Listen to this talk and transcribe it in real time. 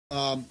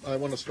I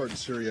want to start in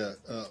Syria,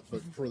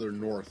 but further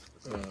north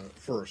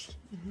first.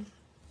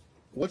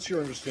 What's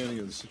your understanding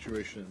of the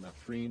situation in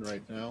Afrin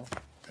right now?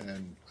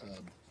 And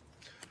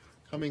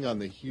coming on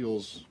the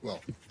heels, well,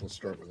 let's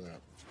start with that.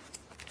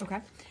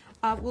 Okay.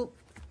 Well,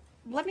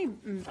 let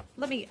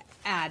me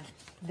add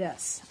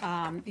this.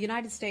 The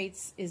United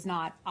States is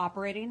not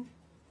operating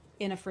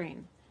in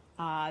Afrin.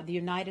 The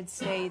United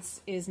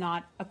States is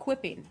not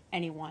equipping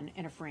anyone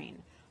in Afrin.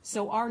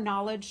 So our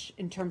knowledge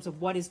in terms of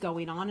what is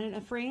going on in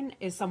Afrin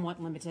is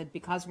somewhat limited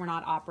because we're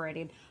not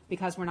operating,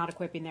 because we're not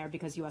equipping there,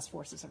 because U.S.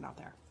 forces are not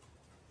there.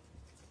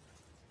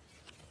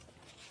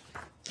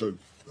 So,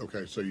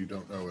 okay, so you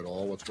don't know at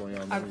all what's going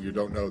on there? You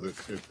don't know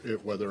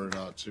that whether or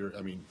not Syria,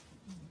 I mean,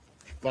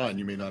 fine,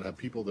 you may not have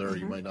people there,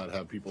 you might not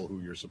have people who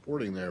you're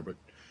supporting there, but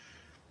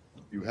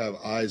you have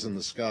eyes in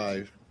the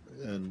sky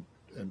and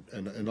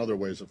other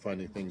ways of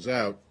finding things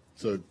out.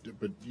 So,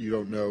 but you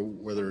don't know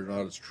whether or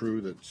not it's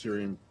true that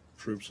Syrian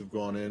troops have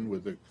gone in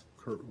with the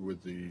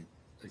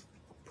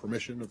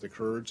permission of the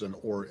Kurds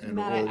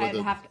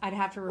Matt, I'd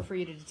have to refer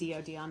you to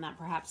DOD on that.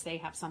 Perhaps they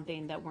have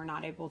something that we're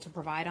not able to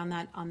provide on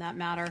that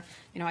matter.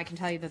 You know, I can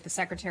tell you that the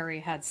Secretary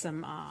had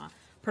some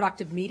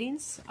productive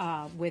meetings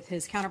with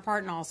his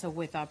counterpart and also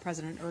with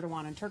President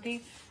Erdogan in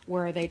Turkey,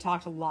 where they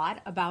talked a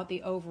lot about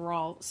the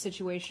overall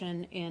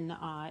situation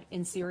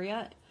in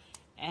Syria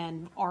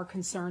and our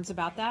concerns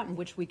about that, in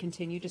which we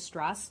continue to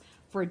stress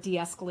for a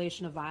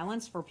de-escalation of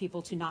violence, for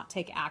people to not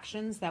take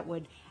actions that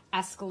would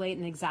escalate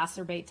and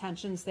exacerbate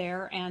tensions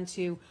there, and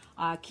to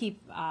keep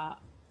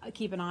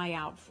an eye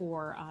out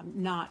for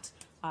not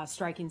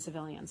striking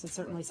civilians. It's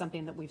certainly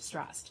something that we've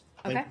stressed.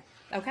 Okay?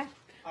 Okay.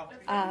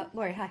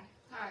 Lori, hi.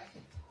 Hi.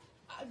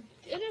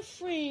 In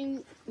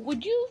Afrin,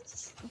 do you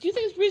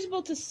think it's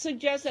reasonable to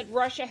suggest that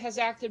Russia has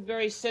acted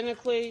very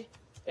cynically?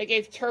 They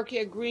gave Turkey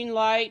a green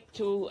light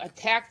to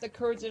attack the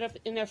Kurds in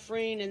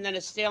Afrin, and then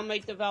a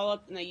stalemate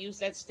developed, and they used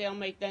that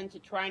stalemate then to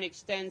try and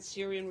extend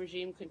Syrian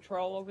regime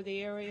control over the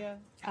area?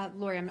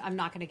 Lori, I'm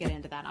not going to get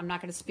into that. I'm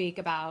not going to speak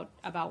about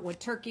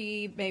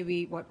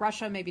what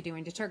Russia may be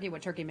doing to Turkey,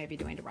 what Turkey may be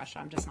doing to Russia.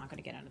 I'm just not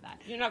going to get into that.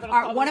 You're not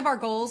going to one of our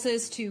goals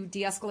is to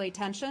de-escalate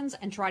tensions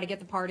and try to get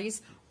the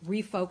parties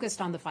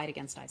refocused on the fight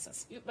against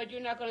ISIS. But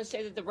you're not going to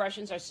say that the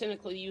Russians are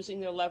cynically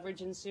using their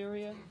leverage in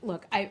Syria?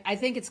 Look, I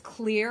think it's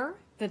clear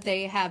that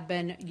they have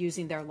been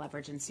using their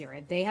leverage in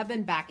Syria. They have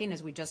been backing,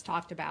 as we just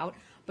talked about,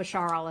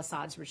 Bashar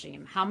al-Assad's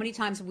regime. How many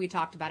times have we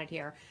talked about it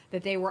here,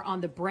 that they were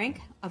on the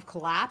brink of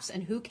collapse,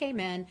 and who came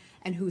in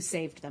and who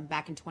saved them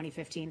back in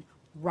 2015?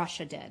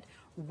 Russia did.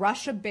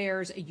 Russia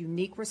bears a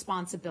unique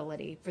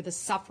responsibility for the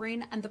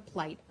suffering and the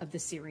plight of the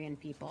Syrian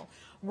people.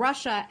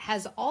 Russia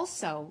has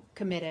also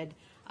committed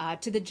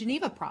to the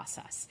Geneva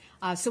process.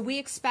 So we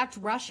expect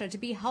Russia to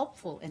be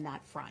helpful in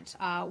that front.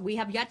 We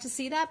have yet to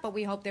see that, but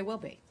we hope they will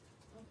be.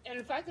 And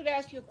if I could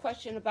ask you a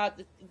question about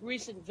the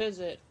recent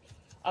visit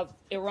of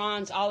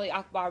Iran's Ali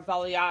Akbar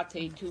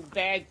Velayati to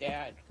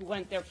Baghdad, who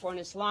went there for an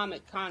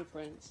Islamic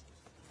conference,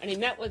 and he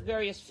met with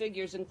various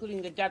figures,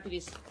 including the Deputy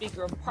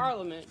Speaker of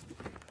Parliament,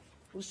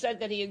 who said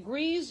that he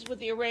agrees with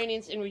the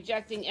Iranians in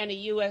rejecting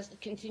any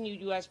continued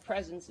U.S.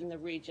 presence in the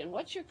region.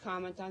 What's your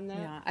comment on that?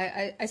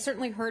 Yeah, I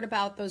certainly heard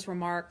about those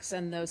remarks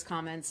and those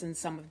comments and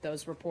some of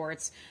those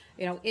reports.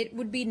 You know, it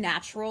would be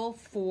natural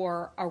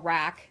for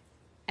Iraq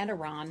and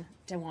Iran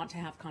to want to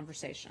have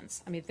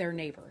conversations. I mean, they're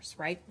neighbors,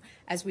 right?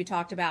 As we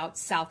talked about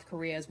South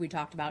Korea, as we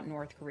talked about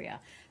North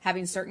Korea,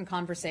 having certain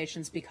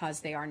conversations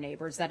because they are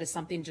neighbors. That is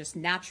something just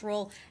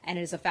natural, and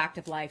it is a fact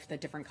of life that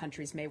different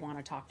countries may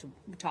want to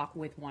talk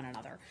with one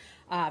another.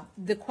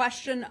 The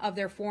question of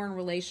their foreign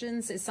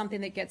relations is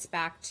something that gets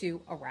back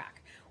to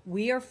Iraq.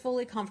 We are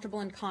fully comfortable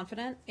and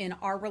confident in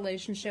our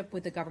relationship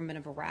with the government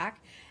of Iraq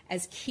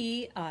as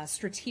key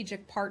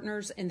strategic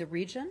partners in the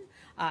region.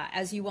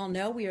 As you well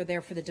know, we are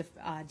there for the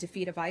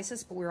defeat of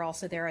ISIS, but we're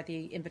also there at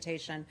the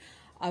invitation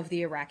of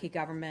the Iraqi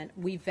government.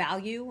 We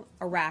value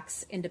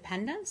Iraq's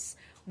independence.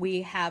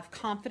 We have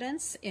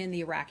confidence in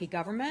the Iraqi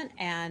government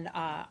and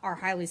are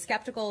highly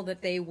skeptical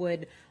that they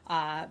would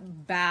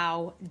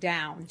bow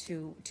down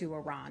to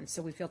Iran.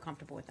 So we feel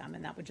comfortable with them,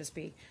 and that would just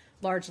be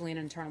largely an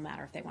internal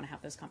matter if they want to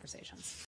have those conversations.